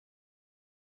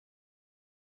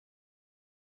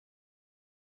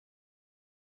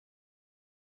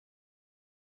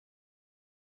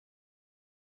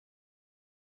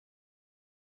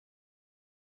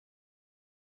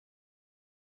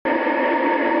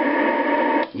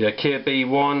Yeah,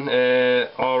 KB1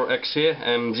 RXA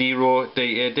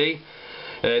M0DAD.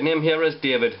 Name here is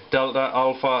David, Delta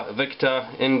Alpha Victor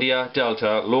India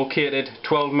Delta, located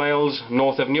 12 miles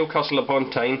north of Newcastle upon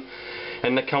Tyne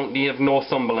in the county of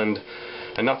Northumberland,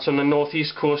 and that's on the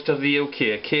northeast coast of the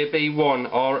UK. KB1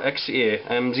 RXA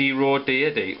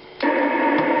M0DAD.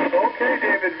 Okay,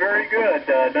 David, very good.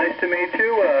 Nice to meet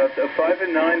you. A 5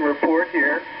 and 9 report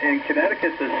here in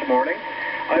Connecticut this morning.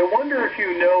 I wonder if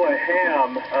you know a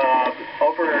ham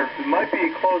over, it might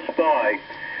be close by,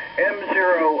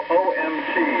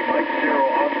 M0OMC, Mike 0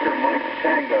 Oscar Mike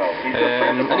Tango. He's a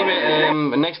friend of mine.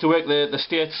 Anyway, next to work the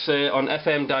States on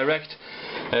FM Direct.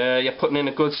 You're putting in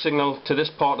a good signal to this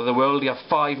part of the world. You're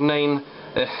 5.9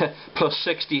 plus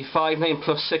 60, 5.9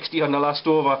 plus 60 on the last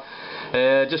over.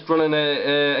 Just running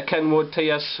a Kenwood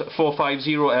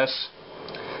TS450S,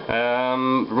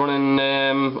 running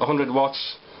 100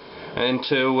 watts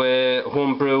into a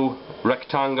homebrew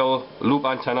rectangle loop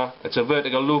antenna. It's a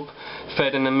vertical loop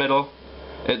fed in the middle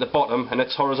at the bottom, and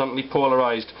it's horizontally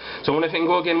polarized. So I wonder if you can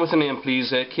go again with the name,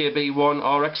 please. KB1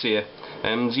 RXA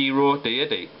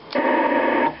M0DAD.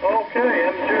 Okay,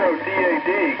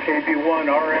 M0DAD, KB1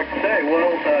 RXA.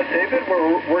 Well, David,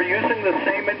 we're using the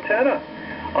same antenna.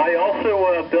 I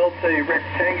also built a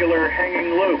rectangular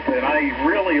hanging loop, and I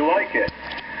really like it.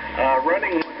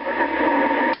 Running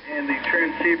in the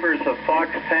transceivers of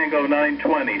Fox Tango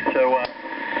 920. So,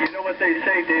 you know what they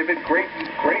say, David, great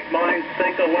minds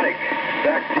think alike.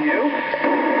 Back to you.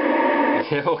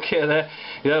 Yeah, okay there.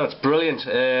 Yeah, that's brilliant.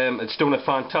 It's doing a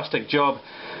fantastic job.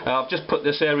 I've just put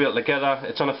this aerial together.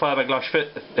 It's on a fiberglass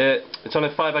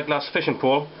fishing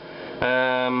pole.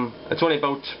 It's only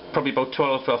probably about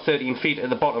 12 or 13 feet at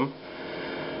the bottom.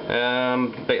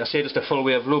 But I say just a full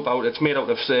wave loop out. It's made out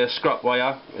of scrap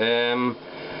wire,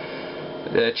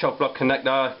 chop block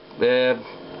connector,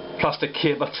 plastic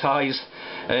cable ties,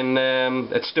 and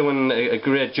it's doing a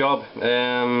great job.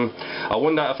 I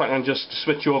wonder if I can just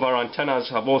switch over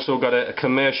antennas. I've also got a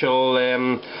commercial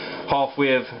half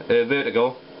wave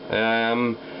vertical,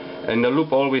 and the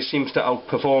loop always seems to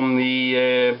outperform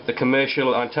the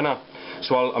commercial antenna.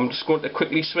 So I'm just going to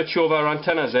quickly switch over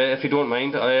antennas if you don't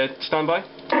mind. Stand by.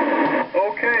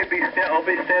 Okay, I'll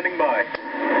be standing by.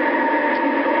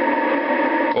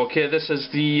 Okay, this is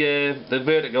the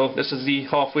vertical. This is the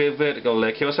half-wave vertical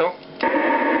there, QSL.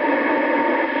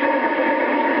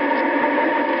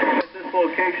 At this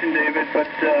location, David, but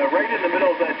right in the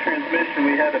middle of that transmission,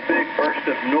 we had a big burst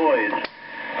of noise.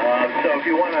 So if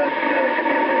you want to.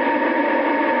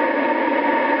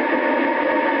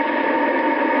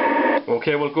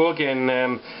 Okay, we'll go again.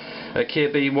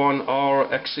 KB1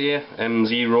 RXA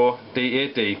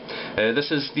M0DAD.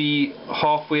 This is the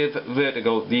half-wave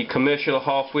vertical, the commercial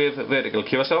half-wave vertical.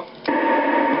 QSL? Well,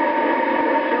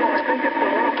 I think it's a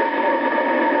little bit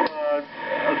more,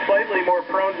 slightly more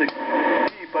prone to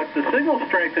but the signal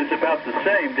strength is about the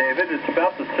same, David. It's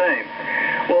about the same.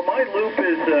 Well, my loop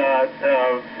is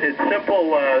it's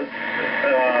simple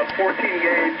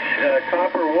 14-gauge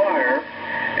copper wire.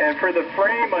 And for the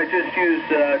frame, I just used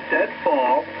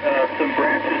deadfall, some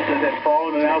branches that had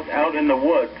fallen out in the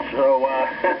woods. So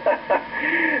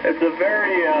it's a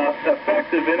very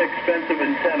effective, inexpensive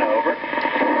antenna. Over.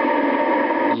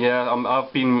 Yeah,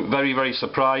 I've been very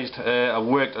surprised. I've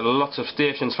worked at lots of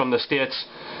stations from the States,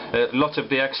 lots of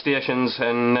DX stations,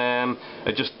 and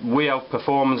it just way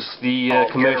outperforms the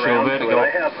commercial vertical.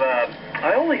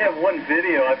 I only have one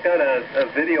video. I've got a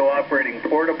video operating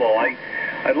portable.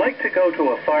 I'd like to go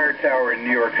to a fire tower in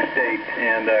New York State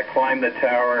and climb the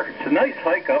tower. It's a nice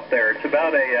hike up there. It's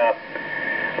about a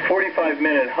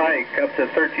 45-minute hike up to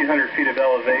 1,300 feet of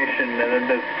elevation, and then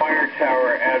the fire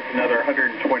tower adds another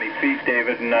 120 feet,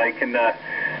 David, and I can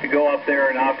go up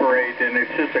there and operate, and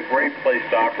it's just a great place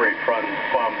to operate from.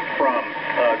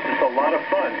 Just a lot of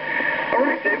fun. All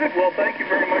right, David, well, thank you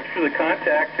very much for the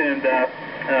contact, and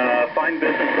fine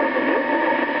business on the loop,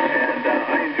 and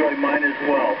I enjoy mine as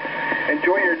well.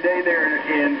 Enjoy your day there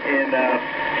in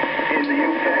the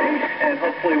UK, and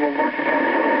hopefully we'll work together.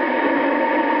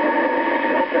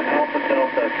 Delta Alpha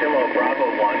Delta Kilo Bravo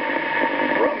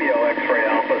 1 Romeo X-Ray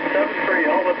Alpha 73.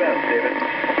 All the best, David.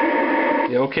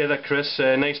 Yeah, okay there, Chris.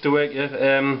 Nice to work you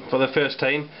for the first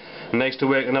time. Nice to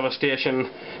work another station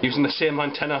using the same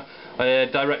antenna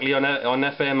directly on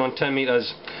FM on 10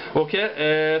 meters.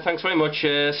 Okay, thanks very much.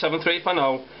 73 for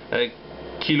now.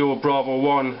 Kilo Bravo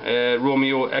 1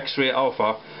 Romeo X-Ray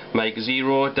Alpha Mike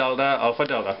 0 Delta Alpha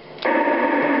Delta.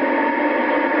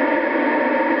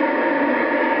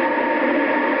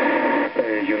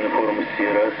 Uniform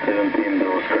Sierra 17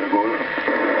 Oscar Golf.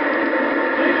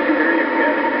 Nice to hear you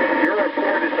again. Your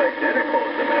report is identical,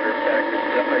 as a matter of fact.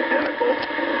 It's identical.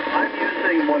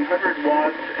 100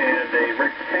 watts and a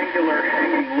rectangular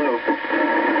hanging loop.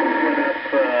 Went up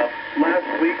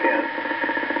last weekend.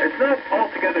 It's not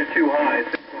altogether too high.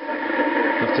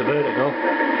 That's a vertical.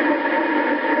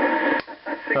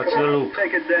 That's the loop.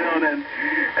 Take it down and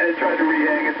try to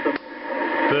rehang it some.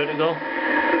 Vertical.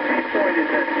 The feed point is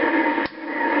at 28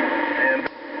 and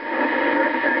the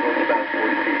rectangle is about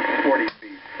 40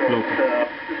 feet. So it's the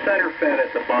center fed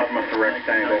at the bottom of the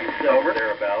rectangle. Over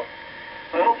thereabouts.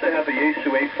 I also have a Yaesu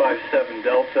 857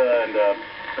 Delta and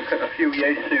a few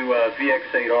Yaesu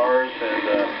VX8Rs and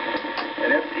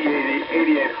an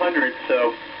FT8800.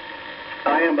 So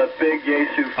I am a big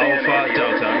Yaesu fan. Alpha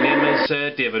Delta. Name is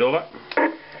David. Over.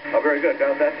 Oh, very good.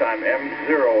 Got it that time.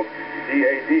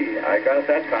 M0DAD. I got it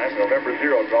that time. November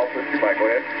 0. Golf with you, Mike. Go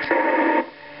ahead.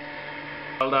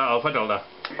 Delta. Alpha Delta.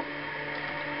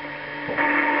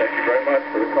 Thank you very much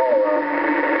for the call.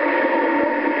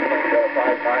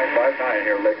 5959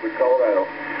 here, Lakewood, Colorado.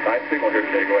 Nice signal here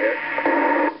today. Go ahead.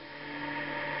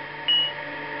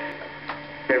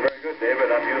 Okay, very good, David.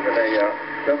 I'm using a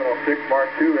 706 Mark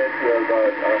II into a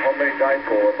homemade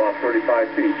dipole about 35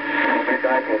 feet. Homemade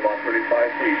dipole about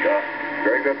 35 feet.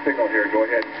 Very good signal here. Go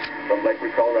ahead from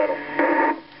Lakewood, Colorado.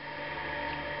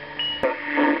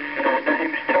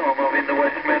 Name's Tom. I'm in the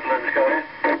West Midlands. Go ahead.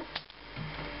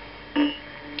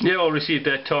 Yeah, all received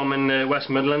Tom in West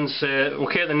Midlands.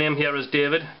 Okay, the name here is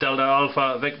David, Delta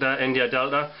Alpha Victor India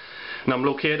Delta, and I'm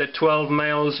located 12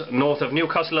 miles north of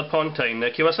Newcastle upon Tyne.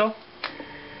 QSL?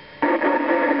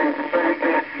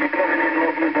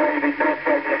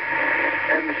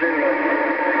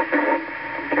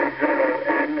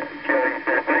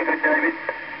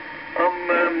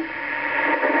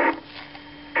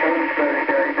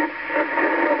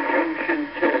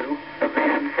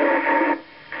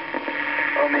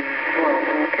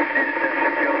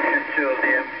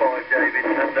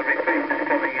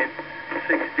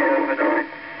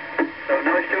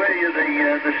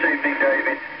 This evening,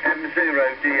 David.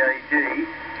 M0DAD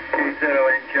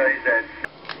 20NJZ.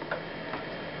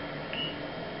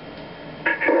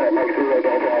 Mike 0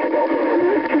 Delta Alpha Delta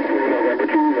Whiskey 3 November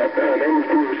 2. Name is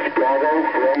Bruce Bravo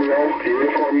Romeo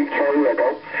Uniform Charlie Echo.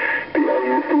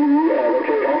 BLUC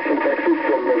located Austin, Texas.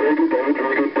 From very good, David.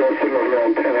 Very good signal here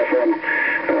on 10 FM.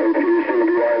 We seem to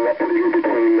be lining up pretty good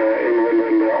between England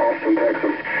and Austin,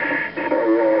 Texas. So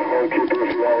home keeper, if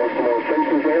you want some more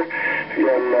stations there.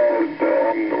 Again,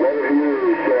 the weather here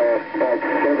is about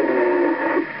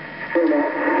 70 knots,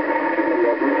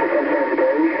 and beautiful sunshine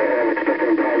today, and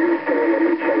expecting tigers still in the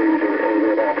mid-70s or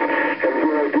thereabouts.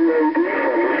 M0DAD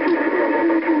from Whiskey 3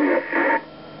 November Juliet.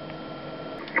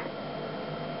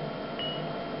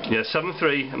 Yeah,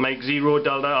 73, Mike 0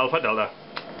 Delta Alpha Delta.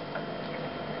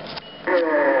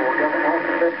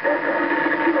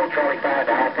 Charlie 5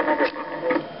 Alpha November.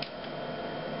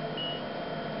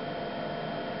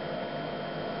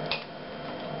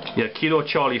 Yeah, Kilo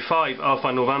Charlie 5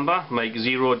 Alpha November, Mike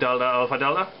 0 Delta Alpha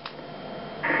Delta.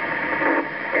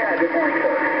 Yeah, good morning,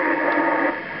 sir.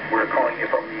 We're calling you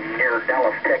from near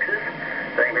Dallas, Texas.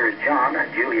 The name here is John,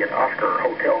 Juliet Oscar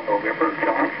Hotel November,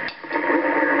 John.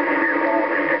 We're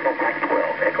on Echo Mike 12,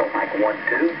 Echo Mike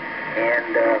 1-2, and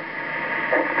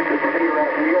that's the good to see you out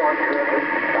of New York. You're at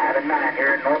 5 and 9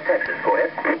 here in North Texas. Go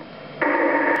ahead.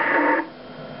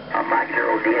 Mike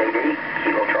 0 DAD,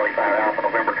 Kilo Charlie 5 Alpha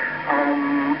November.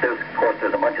 Of course,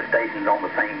 there's a bunch of stations on the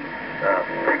same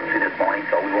frequency this morning,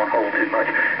 so we won't hold too much.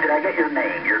 Did I get your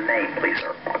name? Your name, please,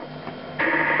 sir.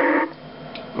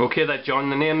 Okay, there, John.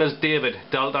 The name is David,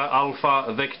 Delta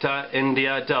Alpha Victor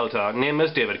India Delta. Name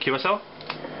is David. QSL?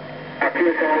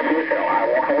 QSL. I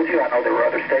won't hold you. I know there were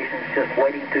other stations just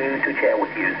waiting to chat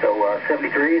with you. So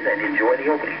 73s, and enjoy the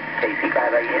opening.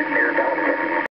 KC5AN, near Dallas, Texas.